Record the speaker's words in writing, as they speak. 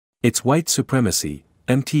It's white supremacy.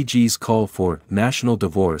 MTG's call for national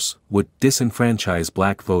divorce would disenfranchise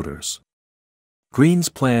black voters. Greene's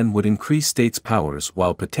plan would increase states' powers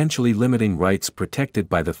while potentially limiting rights protected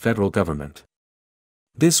by the federal government.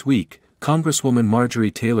 This week, Congresswoman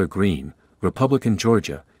Marjorie Taylor Greene, Republican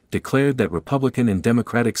Georgia, declared that Republican and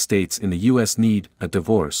Democratic states in the U.S. need a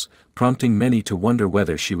divorce, prompting many to wonder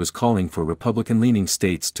whether she was calling for Republican-leaning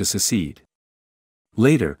states to secede.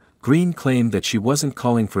 Later, Greene claimed that she wasn't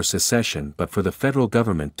calling for secession but for the federal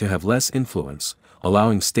government to have less influence,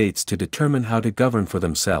 allowing states to determine how to govern for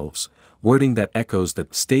themselves, wording that echoes the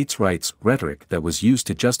states' rights rhetoric that was used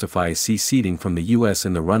to justify seceding from the U.S.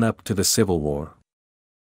 in the run-up to the Civil War.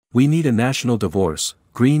 "We need a national divorce,"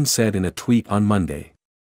 Greene said in a tweet on Monday.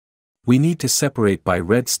 "We need to separate by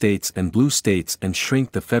red states and blue states and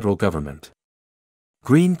shrink the federal government."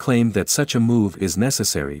 Greene claimed that such a move is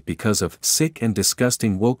necessary because of sick and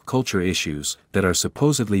disgusting woke culture issues that are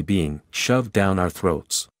supposedly being shoved down our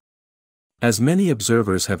throats. As many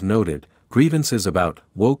observers have noted, grievances about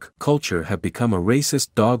woke culture have become a racist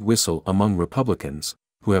dog whistle among Republicans,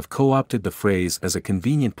 who have co-opted the phrase as a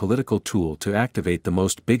convenient political tool to activate the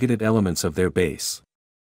most bigoted elements of their base.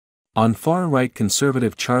 On far-right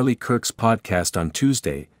conservative Charlie Kirk's podcast on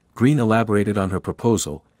Tuesday, Greene elaborated on her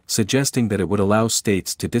proposal, suggesting that it would allow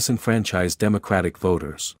states to disenfranchise Democratic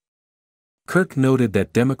voters. Kirk noted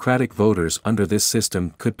that Democratic voters under this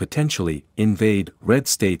system could potentially invade red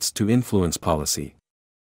states to influence policy.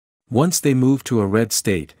 "Once they move to a red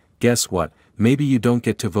state, guess what, maybe you don't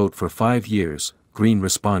get to vote for 5 years, Greene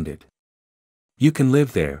responded. "You can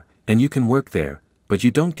live there, and you can work there, but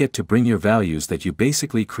you don't get to bring your values that you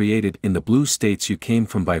basically created in the blue states you came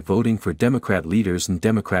from by voting for Democrat leaders and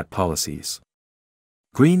Democrat policies."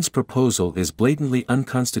 Greene's proposal is blatantly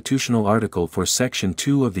unconstitutional. Article 4 Section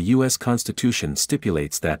 2 of the U.S. Constitution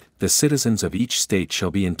stipulates that the citizens of each state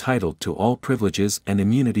shall be entitled to all privileges and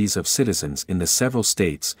immunities of citizens in the several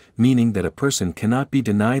states, meaning that a person cannot be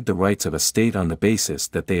denied the rights of a state on the basis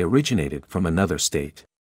that they originated from another state.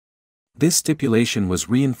 This stipulation was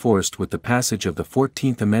reinforced with the passage of the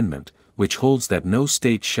 14th Amendment, which holds that no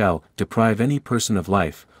state shall deprive any person of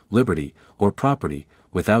life, liberty, or property,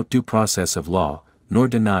 without due process of law, nor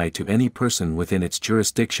deny to any person within its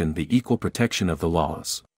jurisdiction the equal protection of the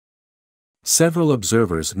laws. Several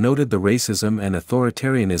observers noted the racism and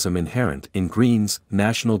authoritarianism inherent in Greene's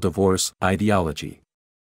national divorce ideology.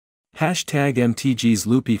 #MTG'S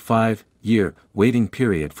loopy 5-year waiting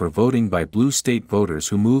period for voting by blue state voters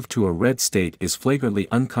who move to a red state is flagrantly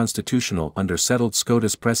unconstitutional under settled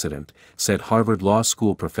SCOTUS precedent, said Harvard Law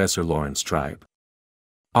School professor Lawrence Tribe.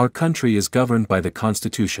 "Our country is governed by the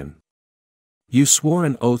Constitution. You swore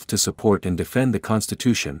an oath to support and defend the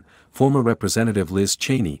Constitution," former Representative Liz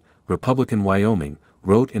Cheney, Republican Wyoming,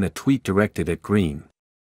 wrote in a tweet directed at Greene.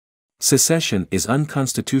 "Secession is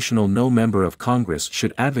unconstitutional. No member of Congress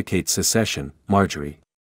should advocate secession."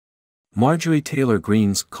 Marjorie Taylor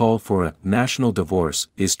Greene's call for a national divorce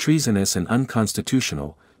is treasonous and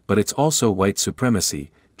unconstitutional, but it's also white supremacy,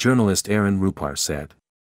 journalist Aaron Rupar said.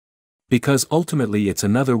 "Because ultimately it's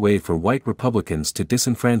another way for white Republicans to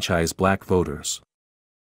disenfranchise black voters."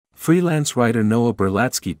 Freelance writer Noah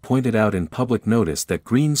Berlatsky pointed out in Public Notice that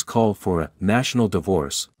Greene's call for a national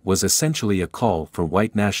divorce was essentially a call for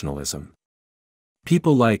white nationalism.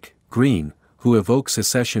 "People like Greene, who evoke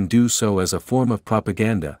secession, do so as a form of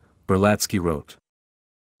propaganda," Berlatsky wrote.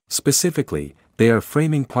 Specifically, they are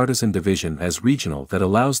framing partisan division as regional that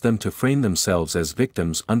allows them to frame themselves as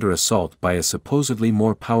victims under assault by a supposedly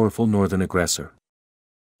more powerful northern aggressor.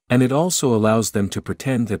 And it also allows them to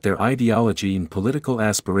pretend that their ideology and political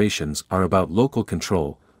aspirations are about local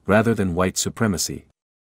control, rather than white supremacy.